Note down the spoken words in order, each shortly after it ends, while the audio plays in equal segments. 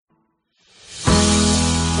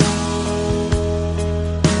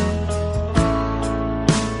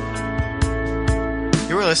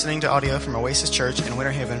listening to audio from Oasis Church in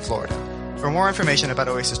Winter Haven, Florida. For more information about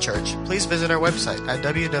Oasis Church, please visit our website at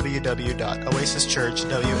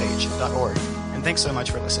www.oasischurchwh.org. And thanks so much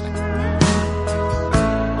for listening.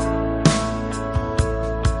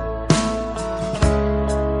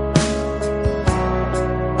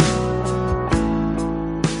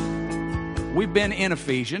 We've been in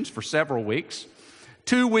Ephesians for several weeks.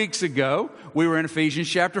 2 weeks ago, we were in Ephesians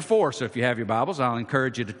chapter 4. So if you have your Bibles, I'll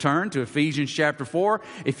encourage you to turn to Ephesians chapter 4.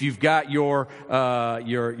 If you've got your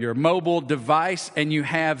mobile device and you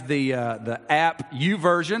have the app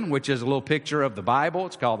YouVersion, which is a little picture of the Bible,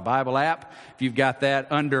 it's called the Bible app. If you've got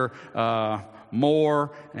that under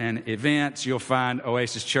More and Events, you'll find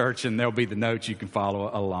Oasis Church, and there'll be the notes you can follow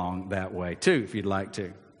along that way too, if you'd like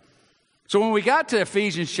to. So when we got to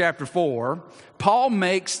Ephesians chapter 4,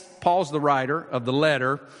 Paul's the writer of the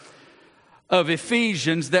letter of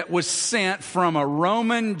Ephesians that was sent from a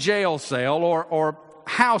Roman jail cell, or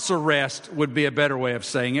house arrest would be a better way of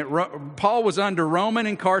saying it. Paul was under Roman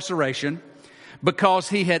incarceration because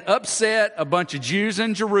he had upset a bunch of Jews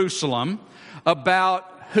in Jerusalem about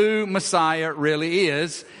who Messiah really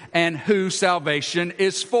is and who salvation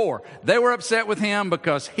is for. They were upset with him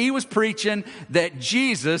because he was preaching that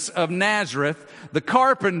Jesus of Nazareth, the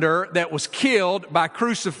carpenter that was killed by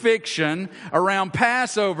crucifixion around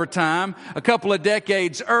Passover time a couple of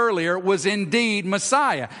decades earlier, was indeed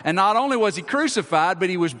Messiah. And not only was he crucified, but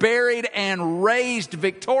he was buried and raised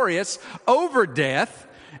victorious over death.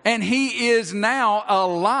 And he is now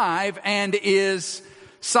alive and is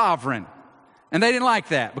sovereign. And they didn't like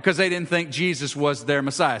that because they didn't think Jesus was their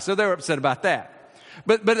Messiah. So they were upset about that.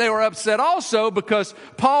 But they were upset also because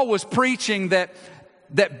Paul was preaching that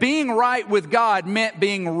being right with God meant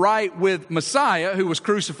being right with Messiah, who was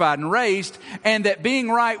crucified and raised, and that being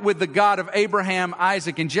right with the God of Abraham,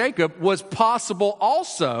 Isaac, and Jacob was possible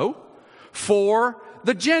also for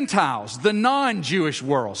the Gentiles, the non-Jewish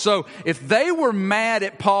world. So if they were mad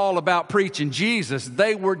at Paul about preaching Jesus,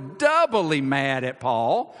 they were doubly mad at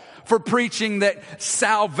Paul for preaching that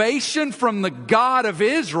salvation from the God of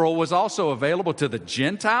Israel was also available to the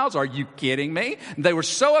Gentiles. Are you kidding me? They were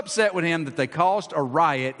so upset with him that they caused a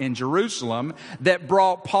riot in Jerusalem that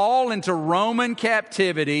brought Paul into Roman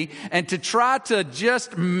captivity, and to try to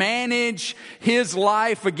just manage his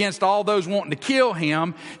life against all those wanting to kill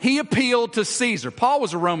him, he appealed to Caesar. Paul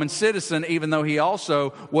was a Roman citizen, even though he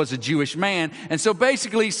also was a Jewish man. And so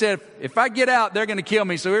basically he said, if I get out, they're going to kill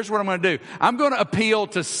me. So here's what I'm going to do. I'm going to appeal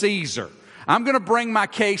to Caesar. I'm going to bring my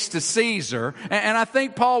case to Caesar. And I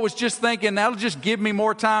think Paul was just thinking, that'll just give me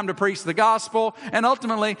more time to preach the gospel. And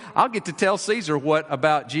ultimately, I'll get to tell Caesar what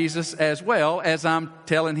about Jesus, as well as I'm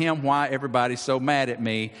telling him why everybody's so mad at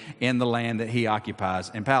me in the land that he occupies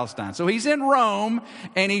in Palestine. So he's in Rome,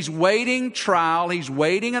 and he's waiting trial. He's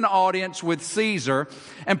waiting an audience with Caesar.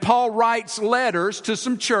 And Paul writes letters to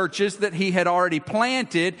some churches that he had already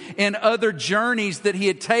planted in other journeys that he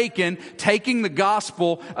had taking the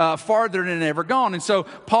gospel farther than ever gone. And so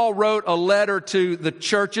Paul wrote a letter to the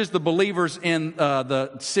churches, the believers in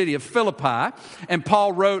the city of Philippi. And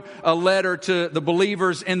Paul wrote a letter to the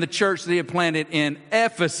believers in the church that he had planted in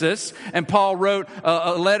Ephesus. And Paul wrote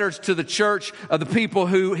letters to the church of the people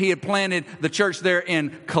who he had planted the church there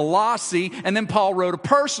in Colossae. And then Paul wrote a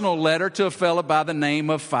personal letter to a fellow by the name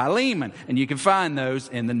of Philemon. And you can find those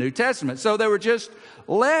in the New Testament. So they were just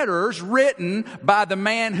letters written by the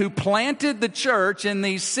man who planted the church in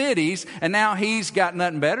these cities, and now he's got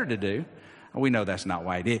nothing better to do. We know that's not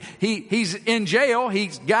why he did. He's in jail.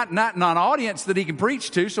 He's got not an audience that he can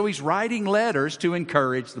preach to, so he's writing letters to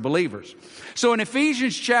encourage the believers. So in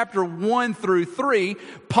Ephesians chapter 1 through 3,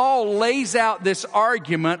 Paul lays out this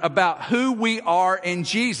argument about who we are in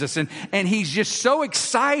Jesus. And he's just so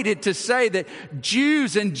excited to say that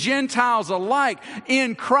Jews and Gentiles alike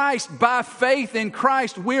in Christ, by faith in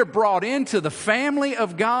Christ, we're brought into the family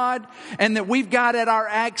of God, and that we've got at our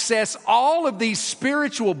access all of these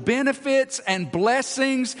spiritual benefits and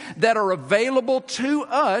blessings that are available to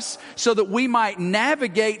us so that we might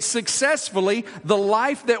navigate successfully the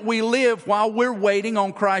life that we live while we're waiting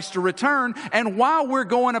on Christ to return, and while we're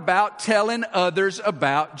going about telling others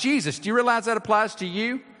about Jesus. Do you realize that applies to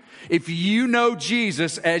you? If you know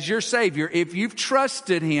Jesus as your Savior, if you've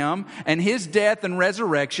trusted Him and His death and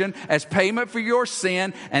resurrection as payment for your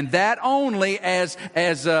sin, and that only as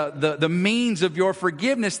the means of your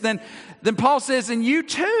forgiveness, then Paul says, and you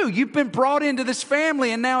too, you've been brought into this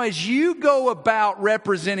family. And now as you go about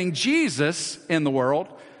representing Jesus in the world,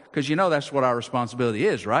 Because you know that's what our responsibility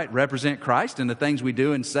is, right? Represent Christ in the things we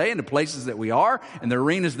do and say, and the places that we are, and the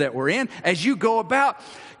arenas that we're in. As you go about,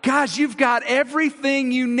 guys, you've got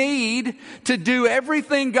everything you need to do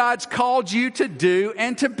everything God's called you to do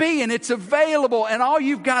and to be. And it's available. And all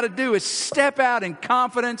you've got to do is step out in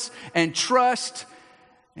confidence and trust,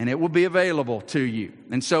 and it will be available to you.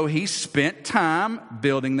 And so he spent time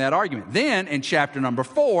building that argument. Then in chapter number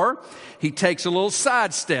 4, he takes a little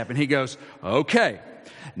sidestep and he goes, okay,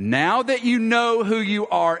 now that you know who you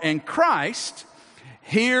are in Christ,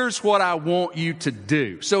 here's what I want you to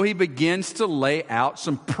do. So he begins to lay out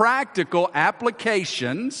some practical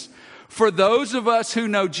applications for those of us who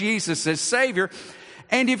know Jesus as Savior.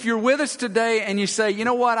 And if you're with us today and you say, you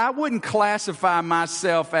know what, I wouldn't classify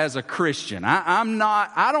myself as a Christian. I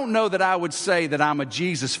don't know that I would say that I'm a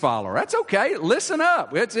Jesus follower. That's okay. Listen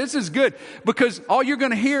up. This is good, because all you're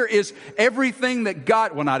going to hear is everything that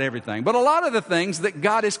God, well, not everything, but a lot of the things that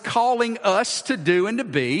God is calling us to do and to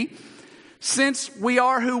be. Since we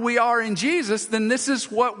are who we are in Jesus, then this is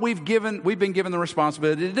what we've been given the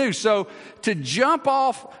responsibility to do. So to jump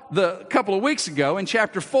off the couple of weeks ago in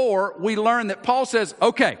chapter 4, we learned that Paul says,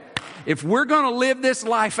 okay, if we're going to live this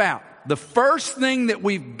life out, the first thing that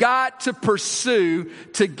we've got to pursue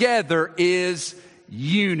together is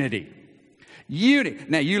unity. Unity.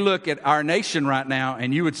 Now you look at our nation right now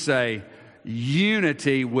and you would say,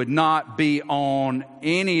 unity would not be on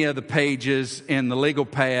any of the pages in the legal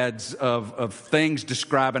pads of things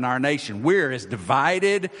describing our nation. We're as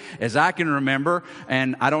divided as I can remember,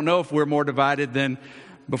 and I don't know if we're more divided than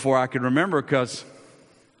before I could remember, because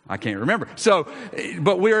I can't remember. So,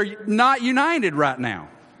 but we're not united right now,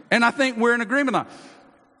 and I think we're in agreement on it.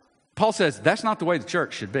 Paul says that's not the way the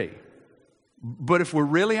church should be. But if we're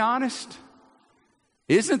really honest,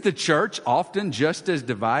 isn't the church often just as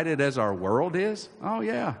divided as our world is? Oh,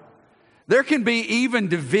 yeah. There can be even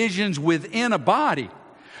divisions within a body.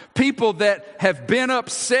 People that have been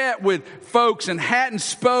upset with folks and hadn't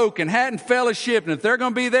spoke and hadn't fellowshiped, and if they're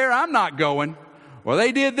going to be there, I'm not going. Well,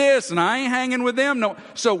 they did this, and I ain't hanging with them. No.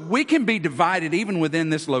 So we can be divided even within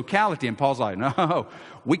this locality. And Paul's like, no,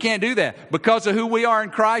 we can't do that. Because of who we are in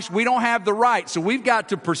Christ, we don't have the right. So we've got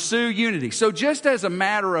to pursue unity. So just as a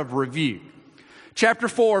matter of review, Chapter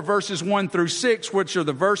 4, verses 1 through 6, which are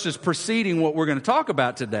the verses preceding what we're going to talk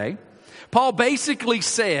about today, Paul basically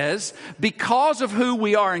says, because of who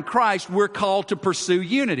we are in Christ, we're called to pursue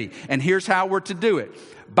unity. And here's how we're to do it.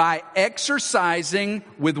 By exercising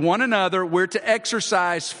with one another, we're to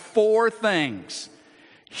exercise 4 things.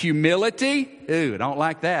 Humility, ooh, I don't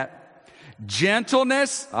like that.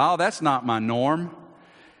 Gentleness, oh, that's not my norm.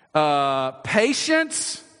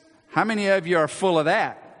 Patience, how many of you are full of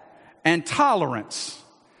that? And tolerance.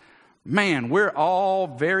 Man, we're all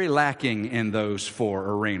very lacking in those 4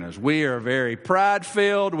 arenas. We are very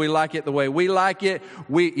pride-filled. We like it the way we like it.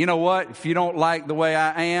 You know what? If you don't like the way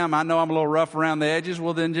I am, I know I'm a little rough around the edges,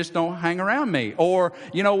 well, then just don't hang around me. Or,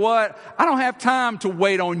 you know what? I don't have time to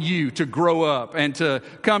wait on you to grow up and to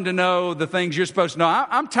come to know the things you're supposed to know.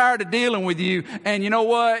 I'm tired of dealing with you. And you know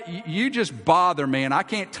what? You just bother me, and I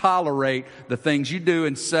can't tolerate the things you do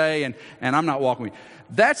and say, and I'm not walking with you.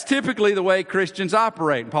 That's typically the way Christians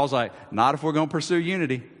operate. And Paul's like, not if we're going to pursue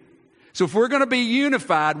unity. So if we're going to be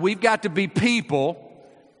unified, we've got to be people.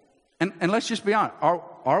 And let's just be honest.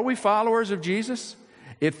 Are we followers of Jesus?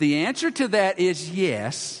 If the answer to that is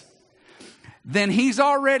yes, then he's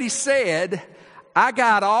already said, I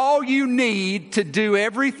got all you need to do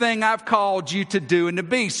everything I've called you to do and to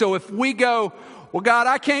be. So if we go, well, God,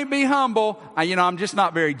 I can't be humble. I'm just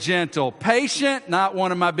not very gentle. Patient, not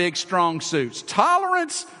one of my big strong suits.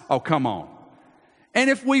 Tolerance, oh, come on. And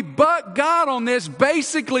if we buck God on this,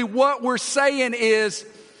 basically what we're saying is,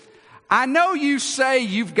 I know you say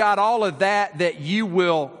you've got all of that you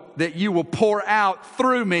will pour out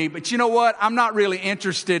through me, but you know what? I'm not really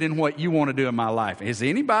interested in what you want to do in my life. Is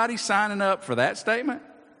anybody signing up for that statement?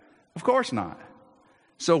 Of course not.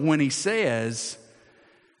 So when he says,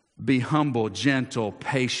 be humble, gentle,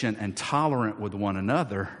 patient, and tolerant with one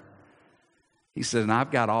another, he says, and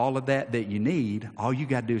I've got all of that you need. All you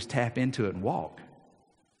got to do is tap into it and walk.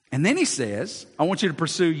 And then he says, I want you to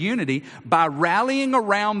pursue unity by rallying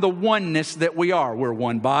around the oneness that we are. We're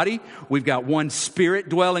one body. We've got one Spirit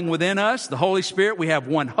dwelling within us, the Holy Spirit. We have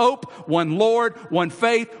one hope, one Lord, one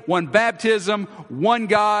faith, one baptism, one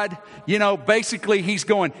God. Basically he's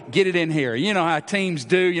going, get it in here. You know how teams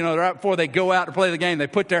do, right before they go out to play the game, they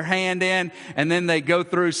put their hand in and then they go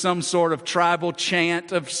through some sort of tribal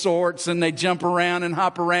chant of sorts and they jump around and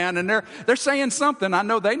hop around and they're saying something. I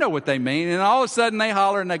know they know what they mean. And all of a sudden they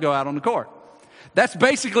holler and they go out on the court. That's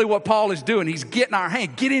basically what Paul is doing. He's getting our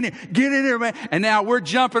hand. Get in here, man. And now we're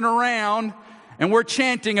jumping around and we're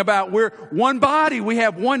chanting about we're one body. We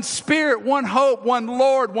have one Spirit, one hope, one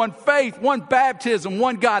Lord, one faith, one baptism,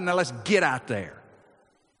 one God. Now let's get out there.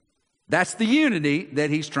 That's the unity that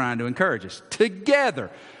he's trying to encourage us.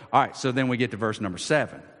 Together. All right, so then we get to verse number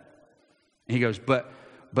 7. And he goes, but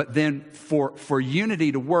then for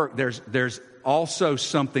unity to work, there's also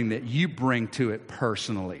something that you bring to it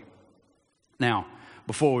personally. Now,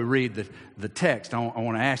 before we read the text, I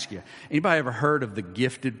want to ask you, anybody ever heard of the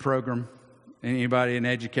gifted program? Anybody in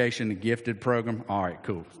education, the gifted program? All right,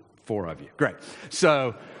 cool. 4 of you. Great.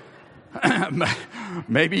 So,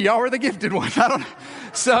 maybe y'all were the gifted ones. I don't know.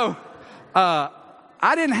 So,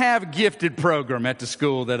 I didn't have a gifted program at the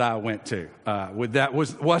school that I went to. That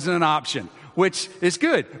wasn't an option, which is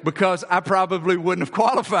good because I probably wouldn't have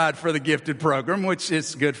qualified for the gifted program, which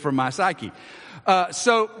is good for my psyche.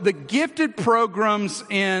 So the gifted programs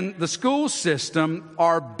in the school system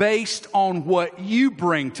are based on what you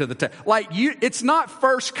bring to the table. It's not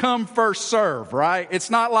first come, first serve, right? It's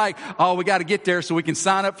not like, oh, we got to get there so we can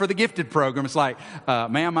sign up for the gifted program. It's like,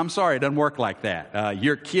 ma'am, I'm sorry, it doesn't work like that.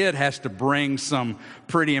 Your kid has to bring some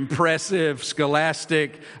pretty impressive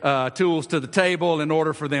scholastic tools to the table in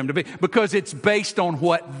order for them to be, because it's based on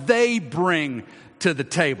what they bring to the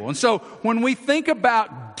table. And so when we think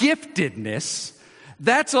about giftedness,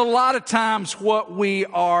 that's a lot of times what we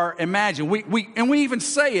are imagining. We even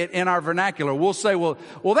say it in our vernacular. We'll say, well,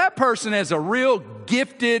 that person is a real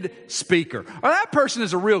gifted speaker, or that person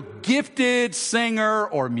is a real gifted singer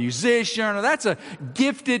or musician, or that's a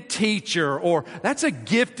gifted teacher, or that's a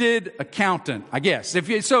gifted accountant, I guess.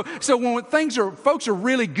 So when folks are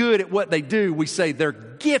really good at what they do, we say they're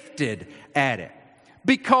gifted at it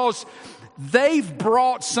because they've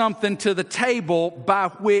brought something to the table by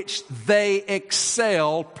which they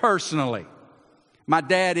excel personally. My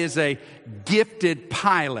dad is a gifted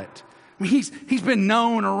pilot. I mean, he's been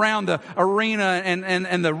known around the arena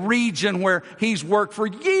and the region where he's worked for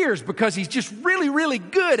years because he's just really, really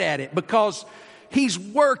good at it, because he's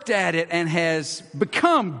worked at it and has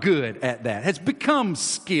become good at that, has become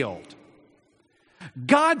skilled.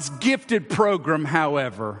 God's gifted program,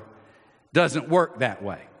 however, doesn't work that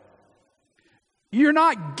way. You're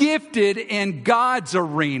not gifted in God's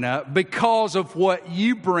arena because of what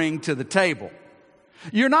you bring to the table.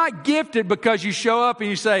 You're not gifted because you show up and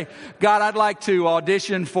you say, God, I'd like to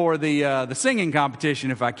audition for the singing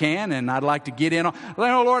competition if I can, and I'd like to get in on,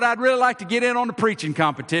 oh Lord, I'd really like to get in on the preaching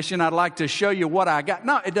competition. I'd like to show you what I got.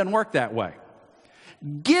 No, it doesn't work that way.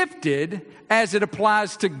 Gifted, as it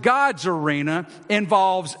applies to God's arena,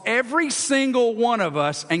 involves every single one of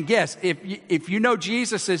us. And guess, if you know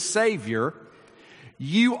Jesus as Savior,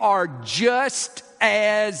 you are just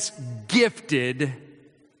as gifted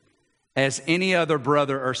as any other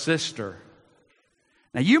brother or sister.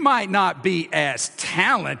 Now, you might not be as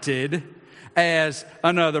talented as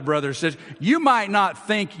another brother or sister. You might not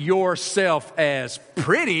think yourself as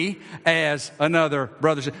pretty as another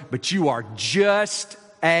brother or sister, but you are just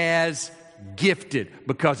as gifted,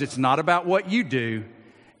 because it's not about what you do,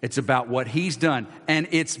 it's about what He's done, and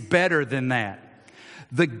it's better than that.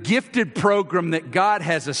 The gifted program that God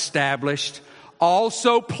has established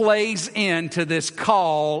also plays into this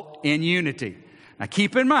call in unity. Now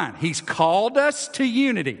keep in mind, He's called us to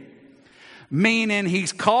unity, meaning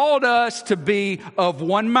He's called us to be of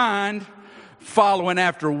one mind, following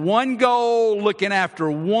after one goal, looking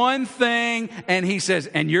after one thing. And He says,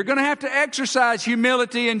 and you're going to have to exercise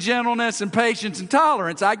humility and gentleness and patience and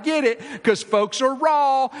tolerance. I get it, because folks are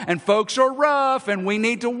raw and folks are rough and we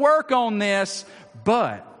need to work on this.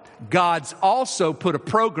 But God's also put a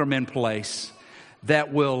program in place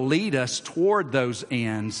that will lead us toward those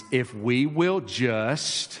ends if we will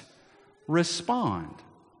just respond.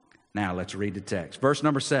 Now let's read the text. Verse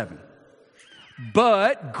number 7.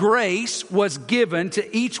 But grace was given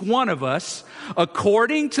to each one of us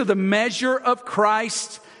according to the measure of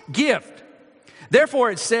Christ's gift.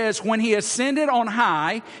 Therefore it says, when He ascended on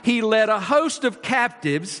high, He led a host of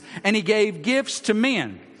captives and He gave gifts to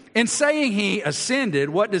men. In saying He ascended,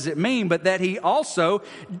 what does it mean but that He also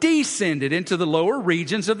descended into the lower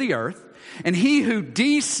regions of the earth? And He who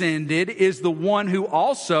descended is the one who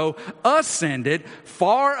also ascended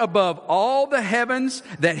far above all the heavens,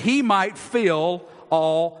 that He might fill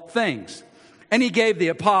all things. And He gave the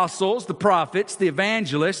apostles, the prophets, the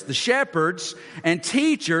evangelists, the shepherds, and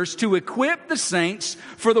teachers to equip the saints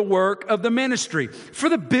for the work of the ministry, for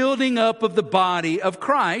the building up of the body of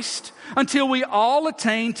Christ, until we all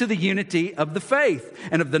attain to the unity of the faith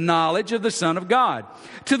and of the knowledge of the Son of God,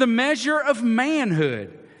 to the measure of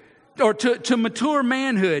manhood, or to mature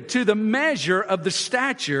manhood, to the measure of the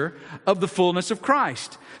stature of the fullness of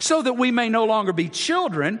Christ, so that we may no longer be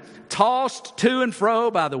children, tossed to and fro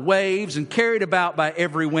by the waves and carried about by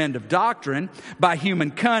every wind of doctrine, by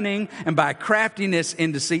human cunning and by craftiness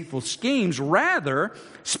in deceitful schemes. Rather,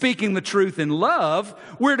 speaking the truth in love,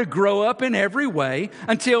 we're to grow up in every way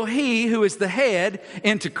until He who is the head,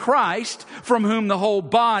 into Christ, from whom the whole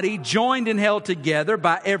body, joined and held together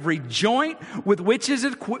by every joint with which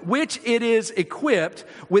it is equipped,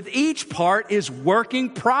 with each part is working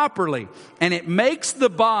properly, and it makes the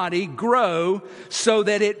body grow so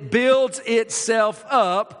that it builds itself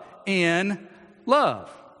up in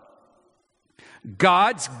love.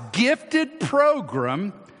 God's gifted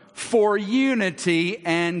program for unity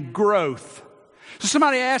and growth. So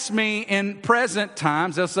somebody asks me in present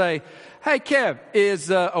times, they'll say, "Hey Kev,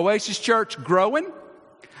 is Oasis Church growing?"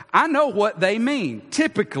 I know what they mean.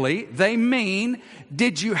 Typically, they mean,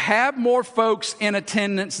 did you have more folks in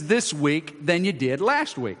attendance this week than you did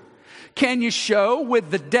last week? Can you show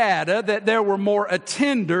with the data that there were more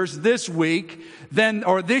attenders this week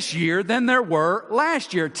or this year than there were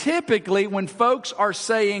last year? Typically, when folks are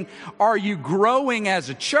saying, are you growing as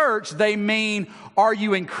a church, they mean, are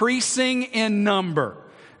you increasing in number?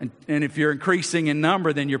 And if you're increasing in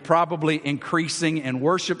number, then you're probably increasing in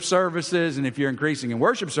worship services. And if you're increasing in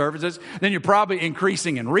worship services, then you're probably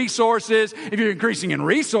increasing in resources. If you're increasing in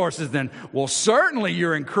resources, then, well, certainly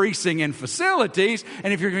you're increasing in facilities.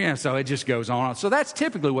 And if you're, so it just goes on. So that's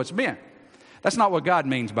typically what's meant. That's not what God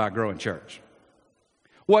means by growing church.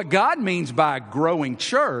 What God means by growing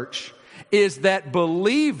church is that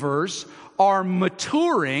believers are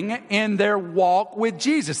maturing in their walk with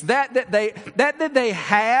Jesus. That they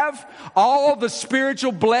have all the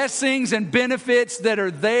spiritual blessings and benefits that are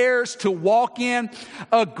theirs to walk in.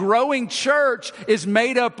 A growing church is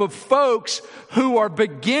made up of folks who are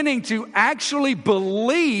beginning to actually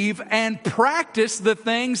believe and practice the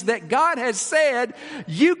things that God has said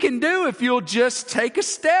you can do if you'll just take a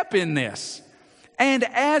step in this. And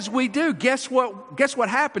as we do, guess what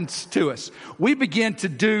happens to us? We begin to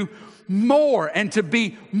do more and to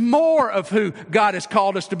be more of who God has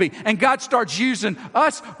called us to be. And God starts using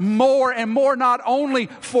us more and more, not only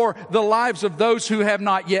for the lives of those who have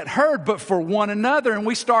not yet heard, but for one another. And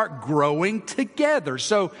we start growing together.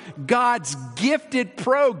 So God's gifted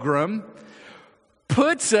program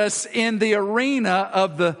puts us in the arena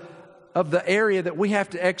of the area that we have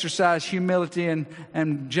to exercise humility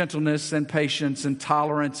and gentleness and patience and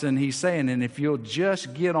tolerance. And He's saying, and if you'll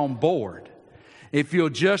just get on board, if you'll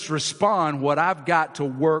just respond, what I've got to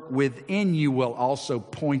work within you will also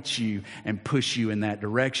point you and push you in that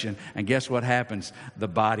direction. And guess what happens? The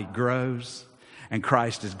body grows and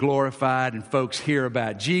Christ is glorified and folks hear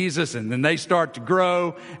about Jesus and then they start to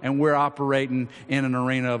grow and we're operating in an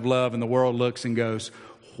arena of love and the world looks and goes,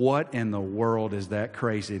 what in the world is that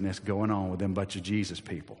craziness going on with them bunch of Jesus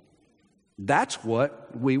people? That's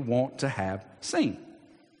what we want to have seen.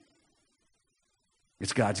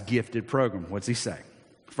 It's God's gifted program. What's He say?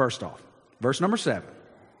 First off, verse number 7.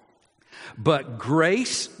 But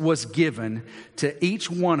grace was given to each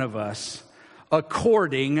one of us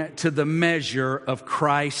according to the measure of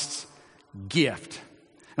Christ's gift.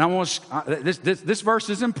 And I want this verse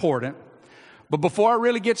is important, but before I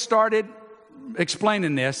really get started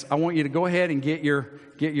explaining this, I want you to go ahead and get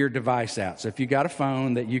your device out. So if you got a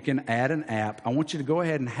phone that you can add an app, I want you to go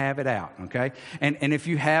ahead and have it out, okay? And if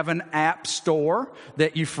you have an app store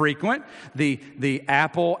that you frequent, the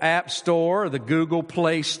Apple App Store or the Google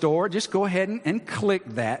Play Store, just go ahead and click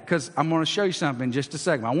that because I'm going to show you something in just a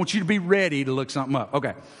second. I want you to be ready to look something up.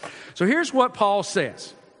 Okay, so here's what Paul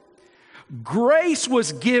says. Grace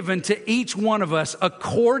was given to each one of us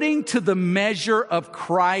according to the measure of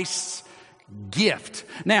Christ's gift.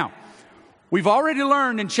 Now, we've already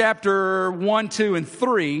learned in chapter 1, 2, and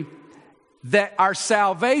 3 that our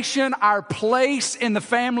salvation, our place in the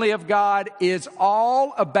family of God is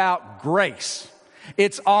all about grace.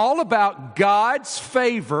 It's all about God's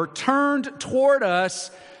favor turned toward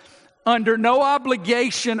us under no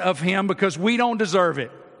obligation of Him because we don't deserve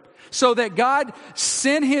it. So that God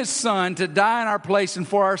sent His Son to die in our place and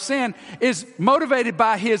for our sin is motivated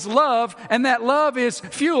by His love, and that love is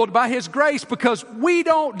fueled by His grace because we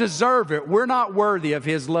don't deserve it. We're not worthy of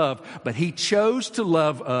His love, but He chose to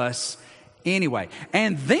love us anyway.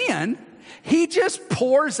 And then He just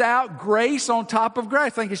pours out grace on top of grace. I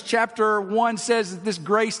think it's chapter 1 says that this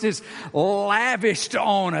grace is lavished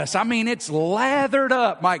on us. I mean, it's lathered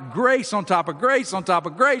up like grace on top of grace on top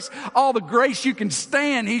of grace. All the grace you can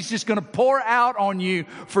stand, He's just going to pour out on you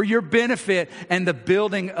for your benefit and the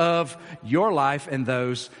building of your life and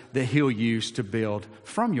those that He'll use to build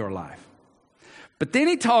from your life. But then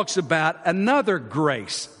He talks about another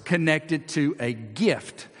grace connected to a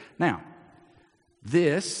gift. Now,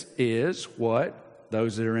 this is what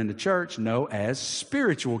those that are in the church know as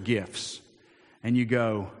spiritual gifts. And you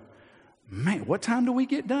go, man, what time do we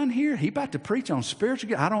get done here? He about to preach on spiritual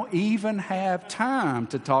gifts. I don't even have time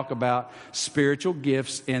to talk about spiritual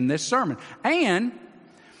gifts in this sermon. And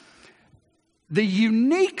the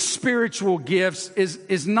unique spiritual gifts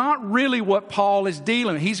is not really what Paul is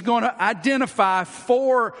dealing with. He's going to identify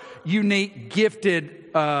 4 unique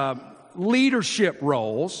gifted leadership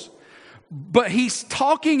roles. But he's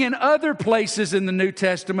talking in other places in the New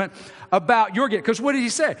Testament about your gift. Because what did he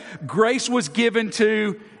say? Grace was given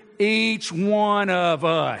to each one of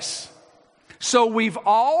us. So we've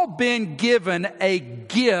all been given a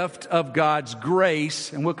gift of God's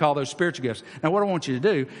grace, and we'll call those spiritual gifts. Now, what I want you to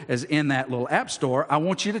do is in that little app store, I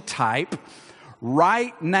want you to type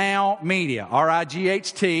Right Now Media,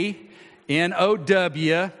 RIGHTNOW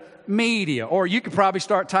Media. Or you could probably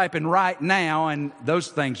start typing Right Now, and those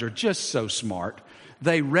things are just so smart.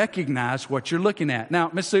 They recognize what you're looking at.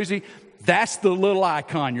 Now, Miss Susie, that's the little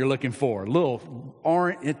icon you're looking for. Little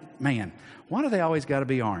orange. Man, why do they always got to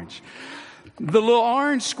be orange? The little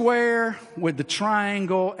orange square with the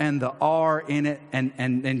triangle and the R in it.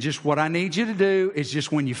 And just what I need you to do is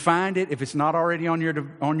just when you find it, if it's not already on your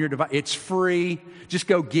device, it's free. Just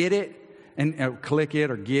go get it. And click it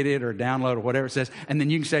or get it or download or whatever it says. And then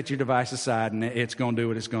you can set your device aside and it's going to do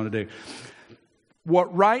what it's going to do.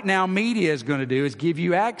 What Right Now Media is going to do is give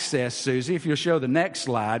you access, Susie, if you'll show the next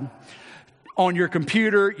slide, on your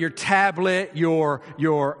computer, your tablet,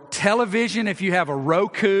 your television, if you have a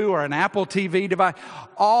Roku or an Apple TV device,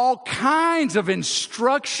 all kinds of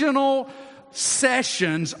instructional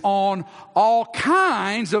sessions on all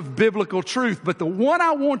kinds of biblical truth. But the one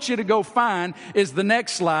I want you to go find is the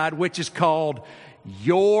next slide, which is called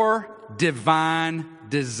Your Divine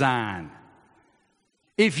Design.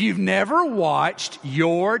 If you've never watched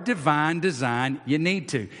Your Divine Design, you need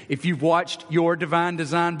to. If you've watched Your Divine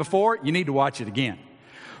Design before, you need to watch it again.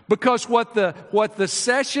 Because what the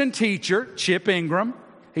session teacher, Chip Ingram,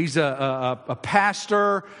 he's a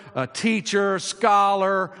pastor, a teacher,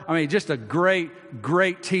 scholar. I mean, just a great,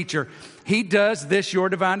 great teacher. He does this, Your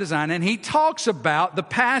Divine Design, and he talks about the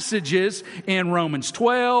passages in Romans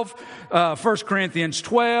 12, 1 Corinthians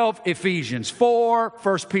 12, Ephesians 4,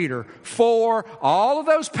 1 Peter 4, all of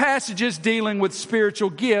those passages dealing with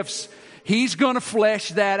spiritual gifts. He's going to flesh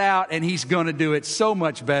that out, and he's going to do it so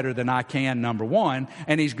much better than I can, number one,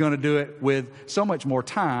 and he's going to do it with so much more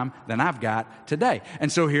time than I've got today.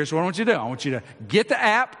 And so here's what I want you to do. I want you to get the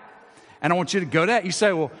app, and I want you to go to that. You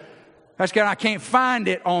say, well, Pastor Kevin, I can't find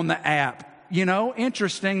it on the app. You know,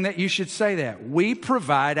 interesting that you should say that. We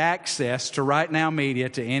provide access to Right Now Media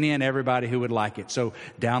to any and everybody who would like it. So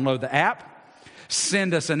download the app.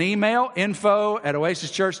 Send us an email,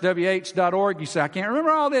 info@oasischurchwh.org. You say, I can't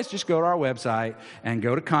remember all this. Just go to our website and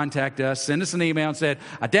go to contact us. Send us an email and say,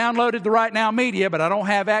 I downloaded the Right Now Media, but I don't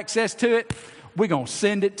have access to it. We're going to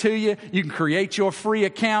send it to you. You can create your free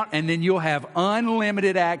account, and then you'll have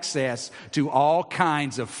unlimited access to all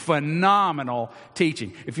kinds of phenomenal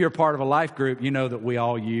teaching. If you're a part of a life group, you know that we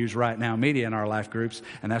all use Right Now Media in our life groups,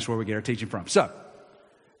 and that's where we get our teaching from. So,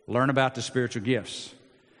 learn about the spiritual gifts.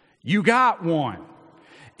 You got one.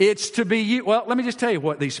 It's to be you. Well, let me just tell you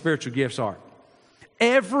what these spiritual gifts are.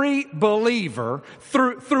 Every believer,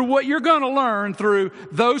 through what you're going to learn through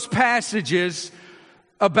those passages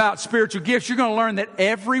about spiritual gifts, you're going to learn that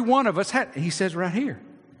every one of us had, he says right here,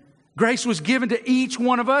 grace was given to each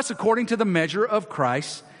one of us according to the measure of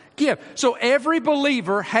Christ's gift. So every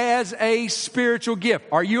believer has a spiritual gift.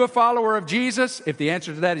 Are you a follower of Jesus? If the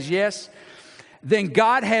answer to that is yes, then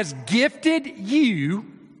God has gifted you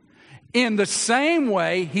in the same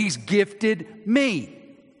way He's gifted me.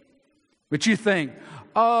 But you think,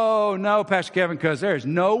 oh, no, Pastor Kevin, because there's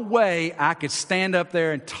no way I could stand up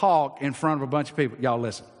there and talk in front of a bunch of people. Y'all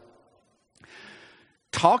listen.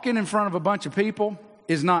 Talking in front of a bunch of people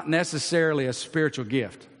is not necessarily a spiritual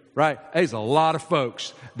gift, right? There's a lot of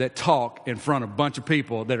folks that talk in front of a bunch of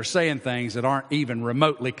people that are saying things that aren't even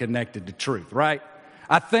remotely connected to truth, right?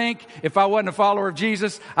 I think if I wasn't a follower of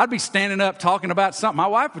Jesus, I'd be standing up talking about something. My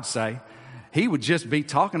wife would say he would just be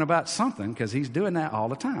talking about something because he's doing that all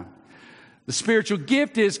the time. The spiritual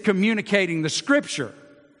gift is communicating the Scripture.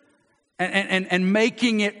 and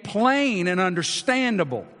making it plain and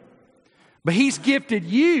understandable. But He's gifted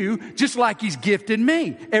you just like He's gifted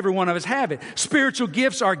me. Every one of us have it. Spiritual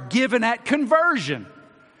gifts are given at conversion.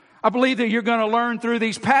 I believe that you're going to learn through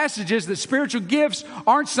these passages that spiritual gifts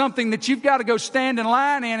aren't something that you've got to go stand in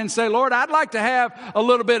line in and say, Lord, I'd like to have a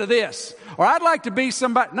little bit of this, or I'd like to be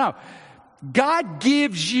somebody. No, God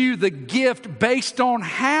gives you the gift based on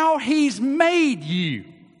how He's made you.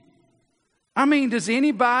 I mean, does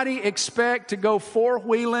anybody expect to go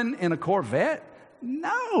four-wheeling in a Corvette?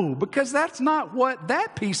 No, because that's not what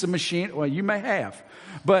that piece of machine, well, you may have,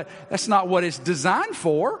 but that's not what it's designed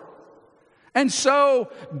for. And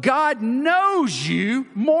so God knows you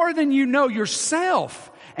more than you know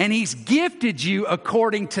yourself. And He's gifted you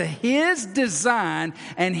according to His design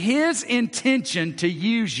and His intention to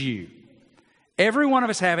use you. Every one of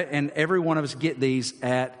us have it, and every one of us get these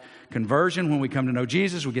at conversion. When we come to know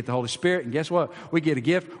Jesus, we get the Holy Spirit. And guess what? We get a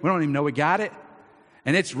gift. We don't even know we got it.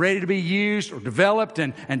 And it's ready to be used or developed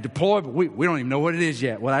and deployed, but we don't even know what it is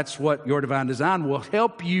yet. Well, that's what your divine design will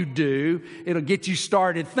help you do. It'll get you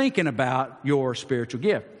started thinking about your spiritual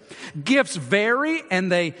gift. Gifts vary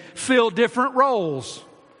and they fill different roles.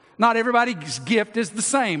 Not everybody's gift is the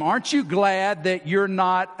same. Aren't you glad that you're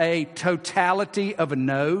not a totality of a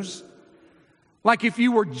nose? Like if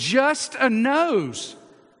you were just a nose,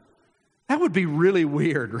 that would be really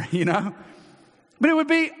weird, you know? But it would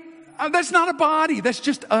be... that's not a body. That's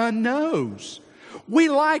just a nose. We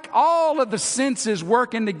like all of the senses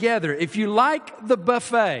working together. If you like the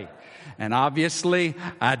buffet, and obviously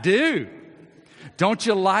I do, don't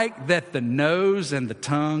you like that the nose and the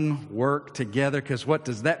tongue work together? Because what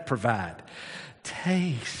does that provide?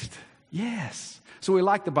 Taste. Yes. So we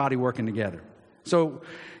like the body working together. So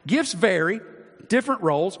gifts vary. Different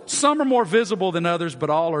roles. Some are more visible than others, but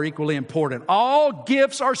all are equally important. All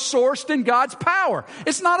gifts are sourced in God's power.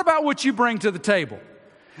 It's not about what you bring to the table.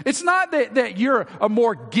 It's not that you're a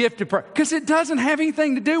more gifted person, because it doesn't have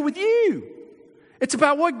anything to do with you. It's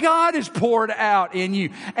about what God has poured out in you.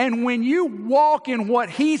 And when you walk in what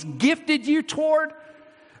He's gifted you toward,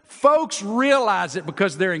 folks realize it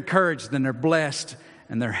because they're encouraged and they're blessed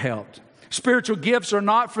and they're helped. Spiritual gifts are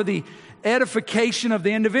not for the edification of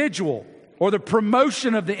the individual or the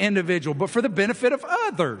promotion of the individual, but for the benefit of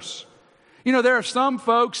others. You know, there are some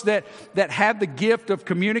folks that have the gift of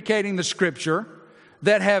communicating the Scripture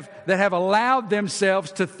that have allowed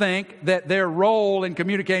themselves to think that their role in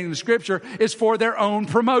communicating the Scripture is for their own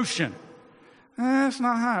promotion. That's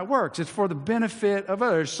not how it works. It's for the benefit of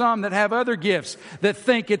others. Some that have other gifts that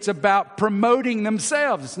think it's about promoting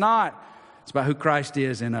themselves. It's not. It's about who Christ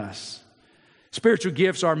is in us. Spiritual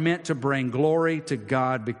gifts are meant to bring glory to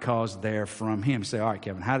God because they're from Him. Say, all right,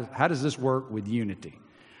 Kevin, how does this work with unity?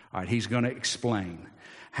 All right, he's going to explain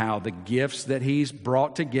how the gifts that He's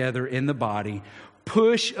brought together in the body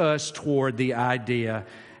push us toward the idea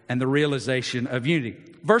and the realization of unity.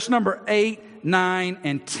 Verse number 8, 9,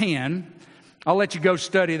 and 10. I'll let you go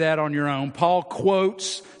study that on your own. Paul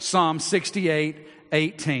quotes Psalm 68,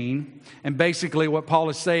 18. And basically what Paul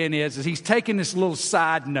is saying is he's taking this little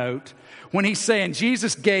side note when he's saying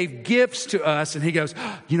Jesus gave gifts to us, and he goes,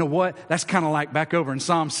 you know what? That's kind of like back over in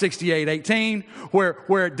Psalm 68, 18,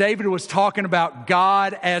 where David was talking about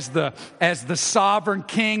God as the sovereign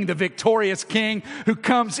king, the victorious king who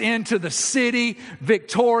comes into the city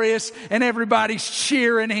victorious, and everybody's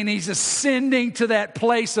cheering, and he's ascending to that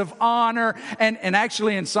place of honor. And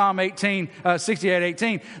actually in Psalm 68,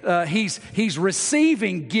 18, he's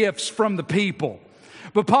receiving gifts from the people.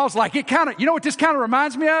 But Paul's like, you know what this kind of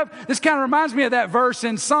reminds me of? This kind of reminds me of that verse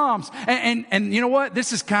in Psalms. And you know what?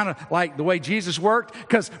 This is kind of like the way Jesus worked.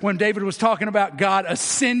 Because when David was talking about God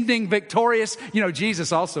ascending victorious, you know,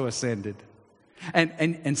 Jesus also ascended.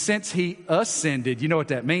 And since He ascended, you know what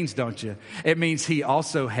that means, don't you? It means He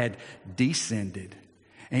also had descended.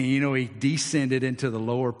 And you know, He descended into the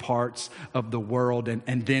lower parts of the world.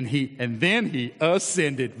 And then he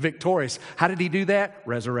ascended victorious. How did He do that?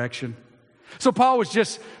 Resurrection. So Paul was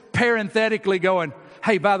just parenthetically going,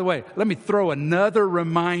 hey, by the way, let me throw another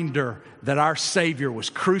reminder that our Savior was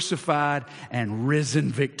crucified and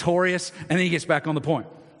risen victorious. And then he gets back on the point.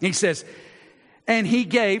 He says, and He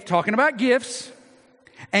gave, talking about gifts,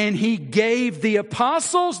 and He gave the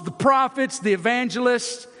apostles, the prophets, the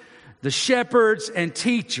evangelists, the shepherds, and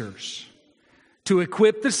teachers to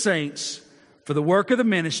equip the saints for the work of the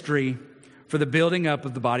ministry, for the building up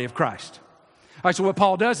of the body of Christ. All right, so what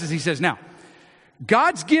Paul does is he says, now,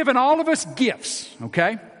 God's given all of us gifts,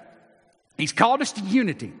 okay? He's called us to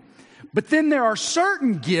unity. But then there are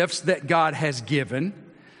certain gifts that God has given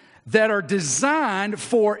that are designed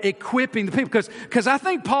for equipping the people. Because I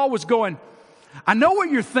think Paul was going, I know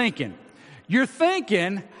what you're thinking. you're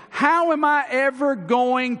thinking, how am I ever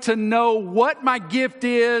going to know what my gift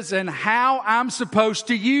is and how I'm supposed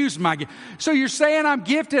to use my gift? So you're saying I'm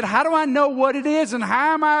gifted. How do I know what it is and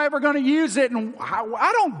how am I ever going to use it? And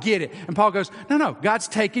I don't get it. And Paul goes, no, God's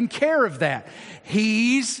taken care of that.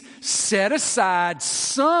 He's set aside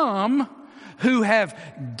some who have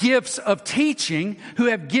gifts of teaching, who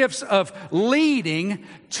have gifts of leading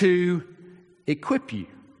to equip you.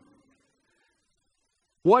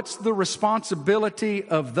 What's the responsibility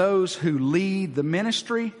of those who lead the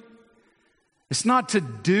ministry? It's not to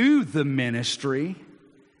do the ministry.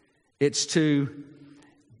 It's to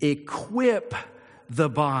equip the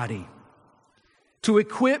body. To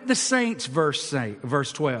equip the saints, verse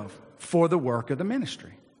 12, for the work of the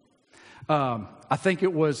ministry. I think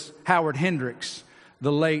it was Howard Hendricks,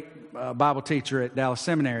 the late Bible teacher at Dallas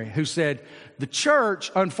Seminary, who said, the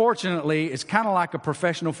church, unfortunately, is kind of like a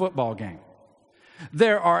professional football game.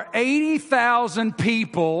 There are 80,000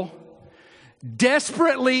 people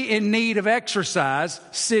desperately in need of exercise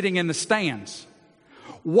sitting in the stands,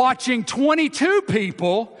 watching 22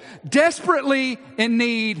 people desperately in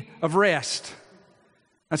need of rest.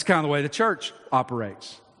 That's kind of the way the church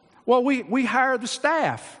operates. Well, we hire the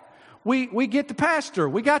staff. We get the pastor,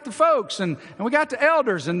 we got the folks, and we got the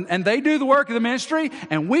elders, and they do the work of the ministry,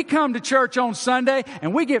 and we come to church on Sunday,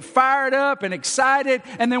 and we get fired up and excited,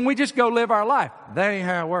 and then we just go live our life. That ain't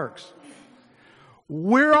how it works.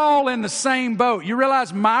 We're all in the same boat. You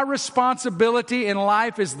realize my responsibility in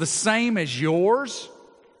life is the same as yours?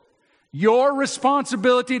 Your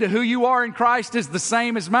responsibility to who you are in Christ is the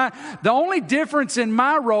same as mine. The only difference in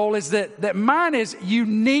my role is that mine is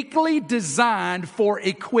uniquely designed for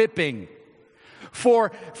equipping, for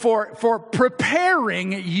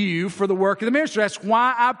preparing you for the work of the ministry. That's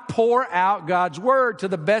why I pour out God's word to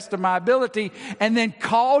the best of my ability and then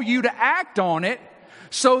call you to act on it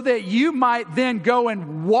so that you might then go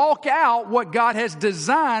and walk out what God has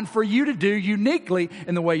designed for you to do uniquely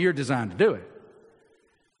in the way you're designed to do it.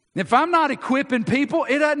 If I'm not equipping people,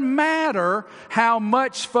 it doesn't matter how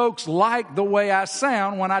much folks like the way I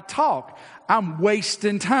sound when I talk. I'm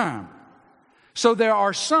wasting time. So there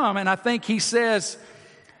are some, and I think he says,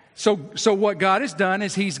 so what God has done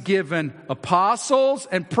is he's given apostles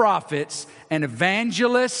and prophets and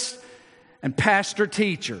evangelists and pastor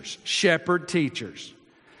teachers, shepherd teachers,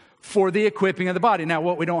 for the equipping of the body. Now,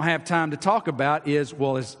 what we don't have time to talk about is,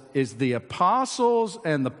 well, is the apostles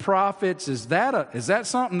and the prophets, is that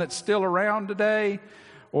something that's still around today?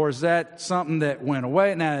 Or is that something that went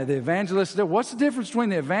away? Now, the evangelists, what's the difference between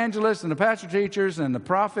the evangelists and the pastor teachers and the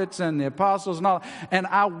prophets and the apostles and all? And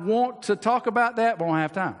I want to talk about that, but I don't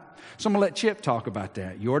have time. So I'm going to let Chip talk about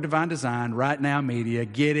that. Your Divine Design, Right Now Media,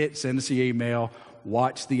 get it, send us an email.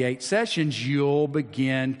 Watch the 8 sessions, you'll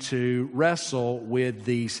begin to wrestle with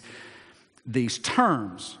these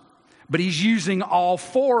terms. But he's using all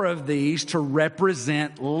 4 of these to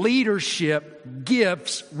represent leadership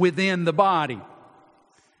gifts within the body. And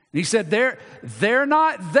he said they're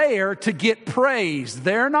not there to get praise.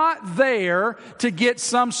 They're not there to get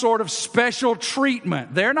some sort of special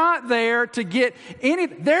treatment. They're not there to get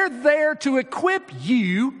anything. They're there to equip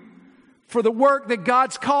you for the work that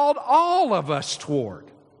God's called all of us toward.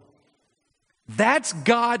 That's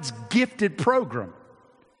God's gifted program.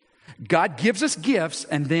 God gives us gifts,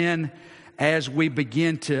 and then as we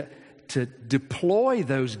begin to deploy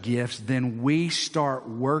those gifts, then we start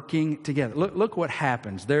working together. Look what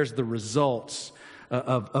happens. There's the results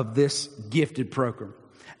of this gifted program.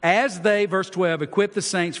 As they, verse 12, equip the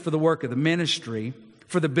saints for the work of the ministry,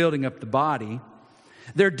 for the building up the body,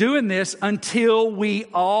 they're doing this until we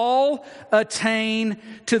all attain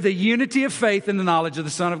to the unity of faith and the knowledge of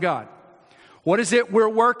the Son of God. What is it we're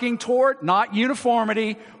working toward? Not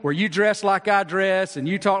uniformity, where you dress like I dress and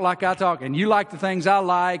you talk like I talk and you like the things I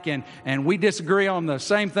like and we disagree on the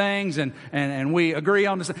same things and we agree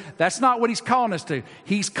on the same. That's not what he's calling us to.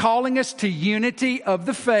 He's calling us to unity of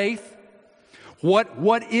the faith.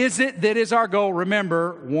 What is it that is our goal?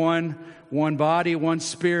 Remember, one body, one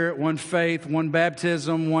spirit, one faith, one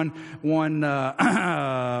baptism, one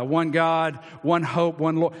God, one hope,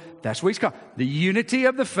 one Lord. That's what he's called. The unity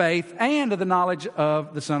of the faith and of the knowledge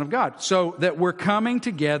of the Son of God. So that we're coming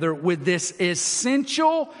together with this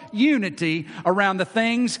essential unity around the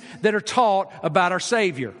things that are taught about our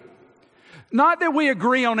Savior. Not that we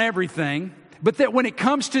agree on everything, but that when it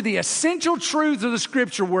comes to the essential truths of the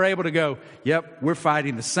Scripture, we're able to go, yep, we're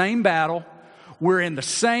fighting the same battle. We're in the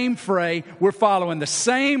same fray. We're following the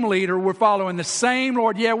same leader. We're following the same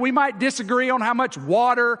Lord. Yeah, we might disagree on how much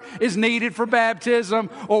water is needed for baptism,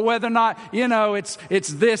 or whether or not, it's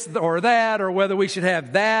this or that, or whether we should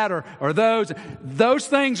have that or those. Those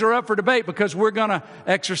things are up for debate, because we're going to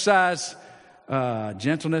exercise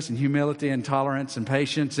gentleness and humility and tolerance and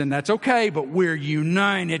patience, and that's okay, but we're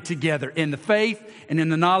united together in the faith and in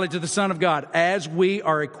the knowledge of the Son of God as we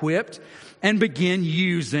are equipped and begin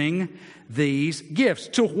using these gifts.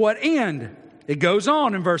 To what end? It goes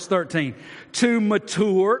on in verse 13. To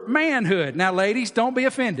mature manhood. Now, ladies, don't be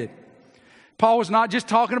offended. Paul was not just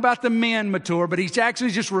talking about the men mature, but he's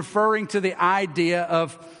actually just referring to the idea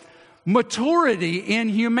of maturity in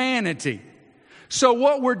humanity. So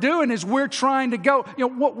what we're doing is we're trying to go,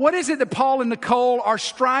 what is it that Paul and Nicole are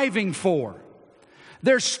striving for?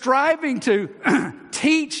 They're striving to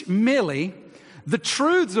teach Millie the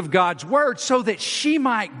truths of God's Word so that she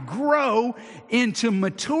might grow into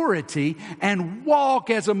maturity and walk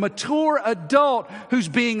as a mature adult who's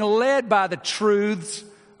being led by the truths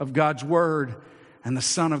of God's Word and the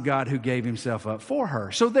Son of God who gave Himself up for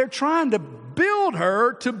her. So they're trying to build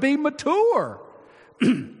her to be mature.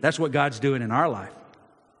 That's what God's doing in our life.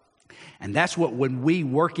 And that's what, when we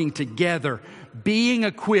working together, being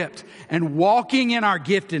equipped and walking in our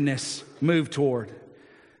giftedness, move toward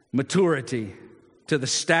maturity, to the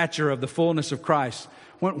stature of the fullness of Christ.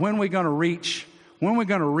 When are we going to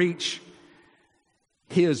reach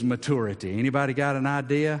His maturity? Anybody got an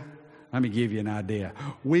idea? Let me give you an idea.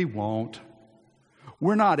 We won't.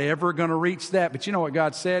 We're not ever going to reach that. But you know what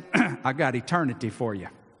God said? I got eternity for you.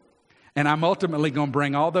 And I'm ultimately going to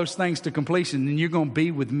bring all those things to completion, and you're going to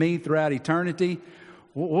be with me throughout eternity.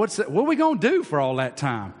 What are we going to do for all that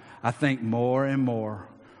time? I think more and more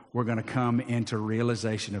we're going to come into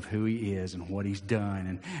realization of who He is and what He's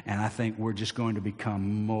done. And I think we're just going to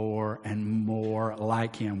become more and more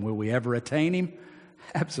like Him. Will we ever attain Him?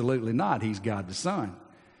 Absolutely not. He's God the Son.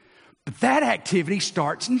 But that activity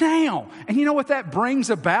starts now. And you know what that brings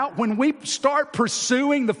about? When we start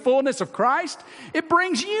pursuing the fullness of Christ, it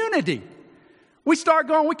brings unity. We start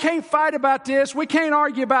going, we can't fight about this. We can't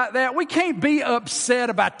argue about that. We can't be upset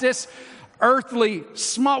about this earthly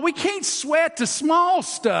small. We can't sweat the small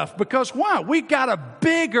stuff, because why? We've got a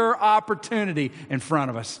bigger opportunity in front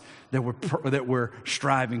of us that we're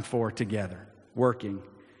striving for together, working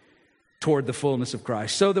toward the fullness of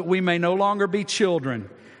Christ, so that we may no longer be children,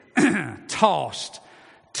 tossed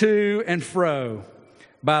to and fro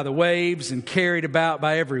by the waves and carried about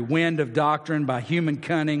by every wind of doctrine, by human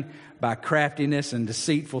cunning, by craftiness and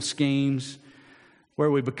deceitful schemes,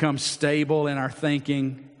 where we become stable in our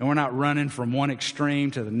thinking and we're not running from one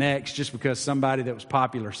extreme to the next just because somebody that was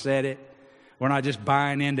popular said it. We're not just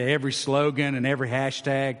buying into every slogan and every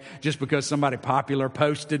hashtag just because somebody popular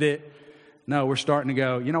posted it. No, we're starting to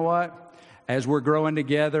go, you know what? As we're growing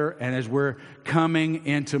together and as we're coming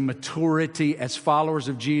into maturity as followers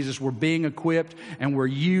of Jesus, we're being equipped and we're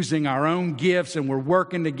using our own gifts and we're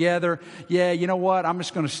working together. Yeah, you know what? I'm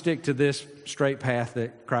just going to stick to this straight path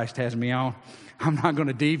that Christ has me on. I'm not going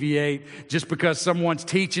to deviate just because someone's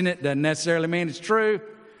teaching it. Doesn't necessarily mean it's true.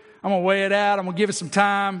 I'm going to weigh it out. I'm going to give it some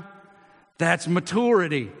time. That's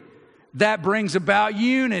maturity. That brings about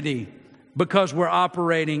unity because we're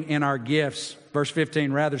operating in our gifts. Verse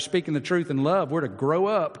 15, rather speaking the truth in love, we're to grow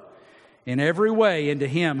up in every way into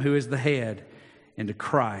Him who is the head, into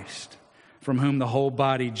Christ, from whom the whole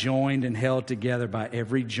body joined and held together by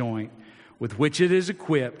every joint with which it is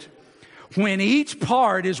equipped. When each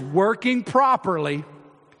part is working properly,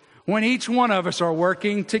 when each one of us are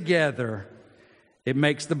working together, it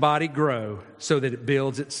makes the body grow so that it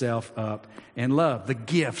builds itself up in love. The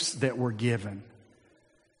gifts that we're given,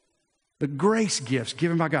 the grace gifts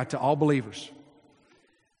given by God to all believers,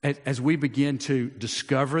 as we begin to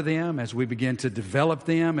discover them, as we begin to develop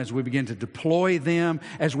them, as we begin to deploy them,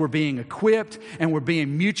 as we're being equipped and we're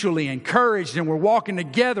being mutually encouraged and we're walking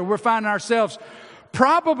together, we're finding ourselves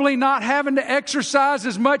probably not having to exercise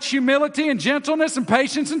as much humility and gentleness and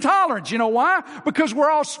patience and tolerance. You know why? Because we're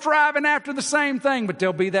all striving after the same thing, but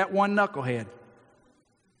there'll be that one knucklehead.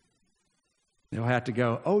 They'll have to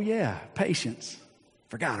go, oh yeah, patience.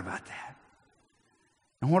 Forgot about that.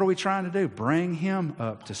 And what are we trying to do? Bring him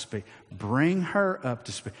up to speed. Bring her up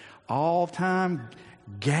to speed. All time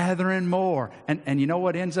gathering more. And you know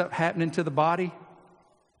what ends up happening to the body?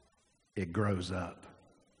 It grows up.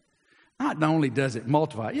 Not only does it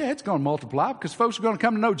multiply, yeah, it's going to multiply because folks are going to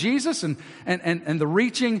come to know Jesus and the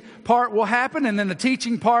reaching part will happen and then the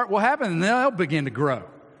teaching part will happen and they'll begin to grow.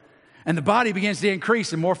 And the body begins to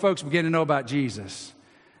increase and more folks begin to know about Jesus.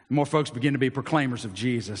 And more folks begin to be proclaimers of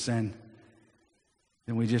Jesus and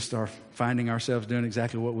then we just are finding ourselves doing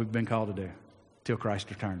exactly what we've been called to do till Christ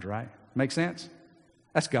returns, right? Make sense?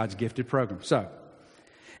 That's God's gifted program. So,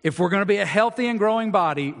 if we're going to be a healthy and growing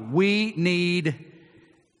body, we need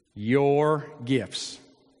your gifts.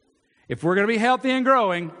 If we're going to be healthy and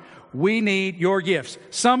growing, we need your gifts.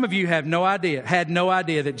 Some of you had no idea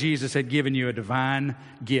that Jesus had given you a divine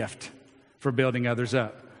gift for building others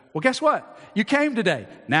up. Well, guess what? You came today.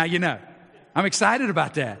 Now you know. I'm excited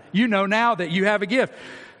about that. You know now that you have a gift.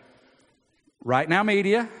 Right Now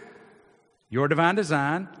Media, Your Divine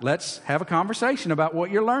Design, let's have a conversation about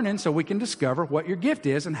what you're learning so we can discover what your gift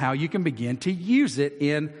is and how you can begin to use it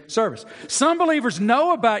in service. Some believers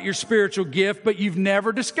know about your spiritual gift, but you've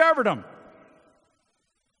never discovered them.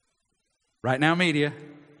 Right Now Media,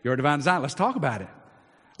 Your Divine Design, let's talk about it.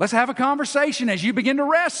 Let's have a conversation as you begin to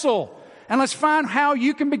wrestle, and let's find how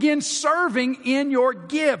you can begin serving in your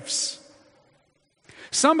gifts.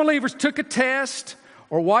 Some believers took a test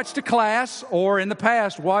or watched a class, or in the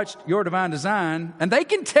past watched Your Divine Design, and they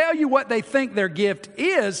can tell you what they think their gift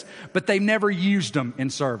is, but they've never used them in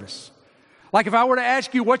service. Like if I were to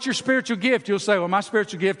ask you, what's your spiritual gift? You'll say, well, my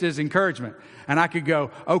spiritual gift is encouragement. And I could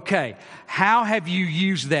go, okay, how have you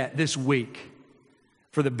used that this week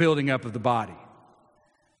for the building up of the body?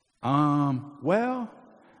 Or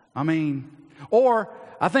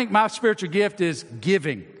I think my spiritual gift is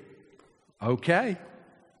giving. Okay.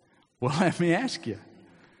 Well, let me ask you,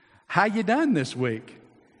 how you done this week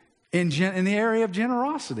in the area of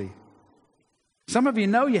generosity? Some of you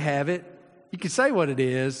know you have it. You can say what it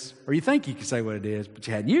is, or you think you can say what it is, but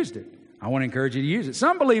you hadn't used it. I want to encourage you to use it.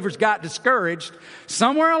 Some believers got discouraged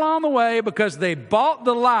somewhere along the way because they bought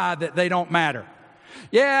the lie that they don't matter.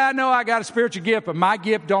 Yeah, I know I got a spiritual gift, but my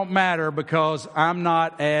gift don't matter because I'm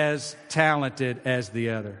not as talented as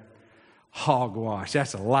the other. Hogwash.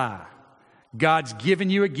 That's a lie. God's given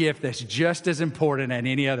you a gift that's just as important as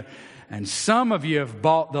any other. And some of you have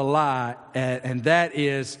bought the lie, and that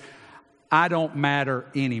is, I don't matter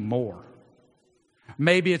anymore.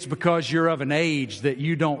 Maybe it's because you're of an age that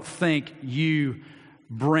you don't think you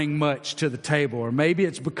bring much to the table. Or maybe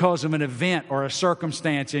it's because of an event or a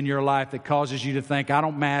circumstance in your life that causes you to think, I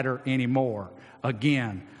don't matter anymore.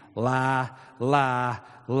 Again, lie, lie,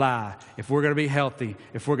 lie. If we're going to be healthy,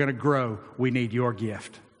 if we're going to grow, we need your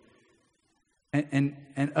gift.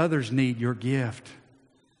 And others need your gift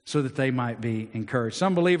so that they might be encouraged.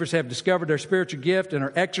 Some believers have discovered their spiritual gift and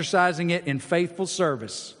are exercising it in faithful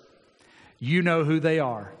service. You know who they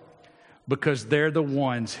are because they're the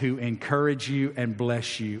ones who encourage you and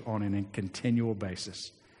bless you on a continual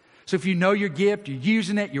basis. So if you know your gift, you're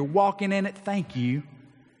using it, you're walking in it, thank you.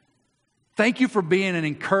 Thank you for being an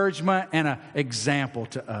encouragement and an example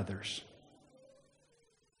to others.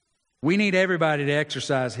 We need everybody to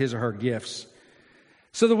exercise his or her gifts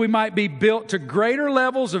so that we might be built to greater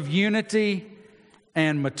levels of unity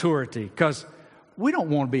and maturity. Because we don't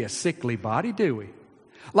want to be a sickly body, do we?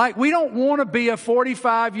 Like, we don't want to be a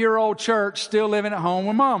 45-year-old church still living at home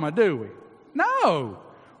with mama, do we? No.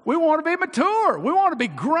 We want to be mature. We want to be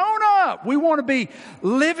grown up. We want to be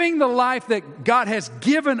living the life that God has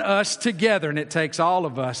given us together, and it takes all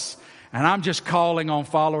of us. And I'm just calling on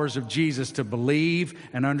followers of Jesus to believe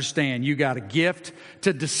and understand you got a gift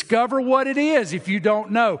to discover what it is if you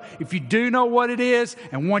don't know. If you do know what it is,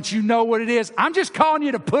 and once you know what it is, I'm just calling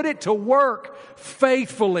you to put it to work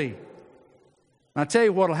faithfully. And I'll tell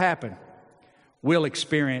you what will happen. We'll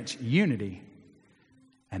experience unity,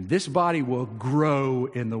 and this body will grow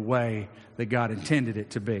in the way that God intended it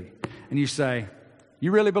to be. And you say,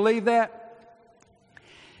 you really believe that?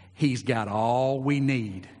 He's got all we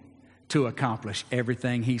need to accomplish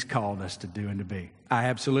everything He's called us to do and to be. I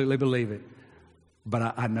absolutely believe it,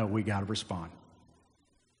 but I know we got to respond.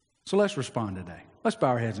 So let's respond today. Let's bow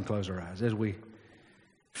our heads and close our eyes as we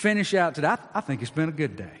finish out today. I think it's been a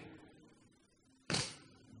good day.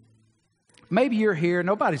 Maybe you're here,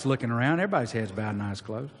 nobody's looking around, everybody's heads bowed and eyes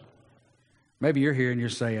closed. Maybe you're here and you're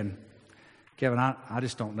saying, Kevin, I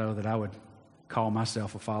just don't know that I would call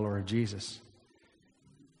myself a follower of Jesus.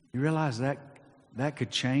 You realize that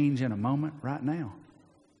could change in a moment right now.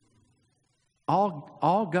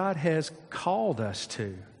 All God has called us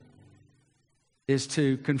to is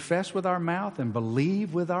to confess with our mouth and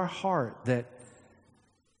believe with our heart that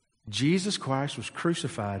Jesus Christ was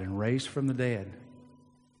crucified and raised from the dead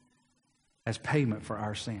as payment for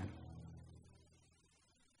our sin.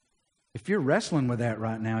 If you're wrestling with that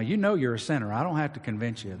right now, you know you're a sinner. I don't have to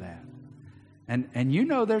convince you of that. And you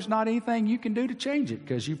know there's not anything you can do to change it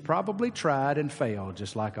because you've probably tried and failed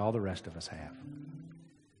just like all the rest of us have.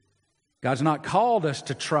 God's not called us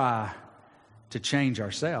to try to change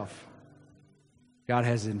ourselves. God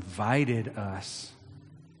has invited us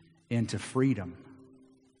into freedom.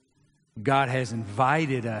 God has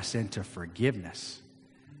invited us into forgiveness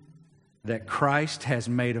that Christ has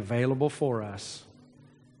made available for us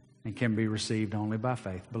and can be received only by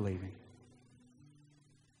faith, believing.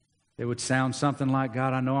 It would sound something like,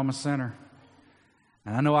 God, I know I'm a sinner.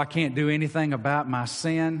 And I know I can't do anything about my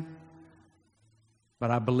sin, but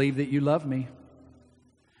I believe that you love me.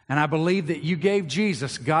 And I believe that you gave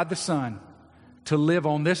Jesus, God the Son, to live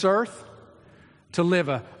on this earth, to live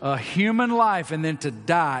a human life, and then to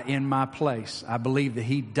die in my place. I believe that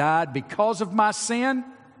He died because of my sin.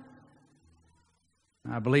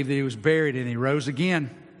 I believe that He was buried and He rose again,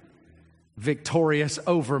 victorious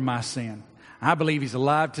over my sin. I believe He's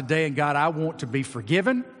alive today, and God, I want to be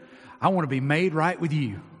forgiven. I want to be made right with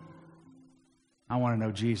you. I want to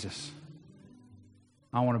know Jesus.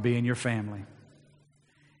 I want to be in your family.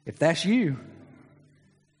 If that's you,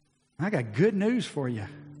 I got good news for you.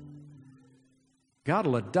 God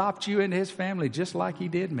will adopt you into His family just like He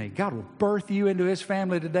did me. God will birth you into His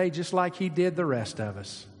family today just like He did the rest of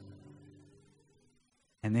us.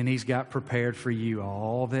 And then He's got prepared for you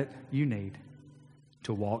all that you need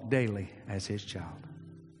to walk daily as His child.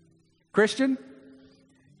 Christian,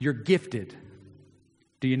 you're gifted.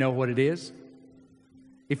 Do you know what it is?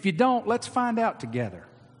 If you don't, let's find out together.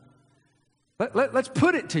 Let's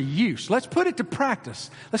put it to use. Let's put it to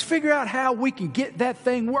practice. Let's figure out how we can get that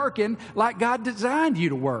thing working like God designed you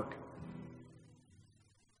to work.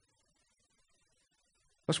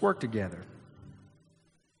 Let's work together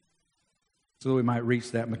so that we might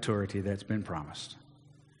reach that maturity that's been promised.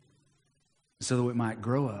 So that we might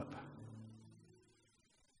grow up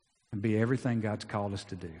and be everything God's called us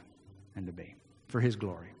to do and to be for His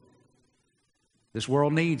glory. This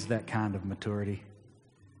world needs that kind of maturity.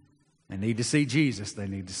 They need to see Jesus. They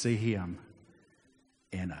need to see Him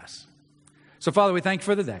in us. So, Father, we thank you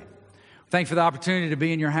for the day. Thank you for the opportunity to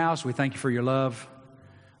be in your house. We thank you for your love.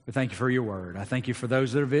 We thank you for your word. I thank you for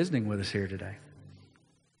those that are visiting with us here today.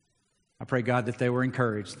 I pray, God, that they were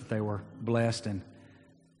encouraged, that they were blessed. And,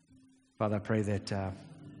 Father, I pray that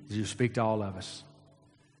you speak to all of us.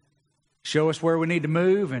 Show us where we need to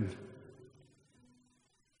move, and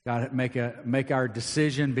God, make our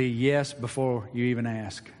decision be yes before you even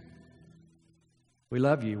ask. We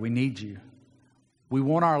love you. We need you. We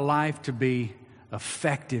want our life to be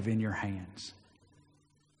effective in your hands.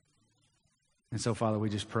 And so, Father, we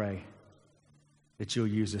just pray that you'll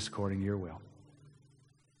use us according to your will.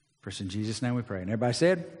 First, in Jesus' name we pray. And everybody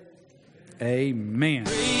said, amen.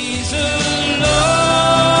 Praise the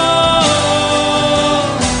Lord.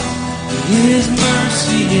 His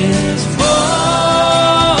mercy is more,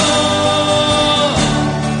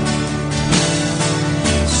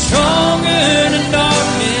 stronger than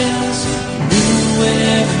darkness, new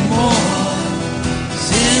evermore.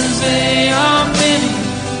 Sins they are many,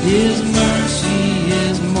 His mercy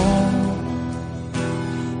is more.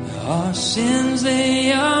 Our sins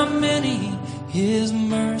they are many, His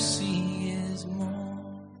mercy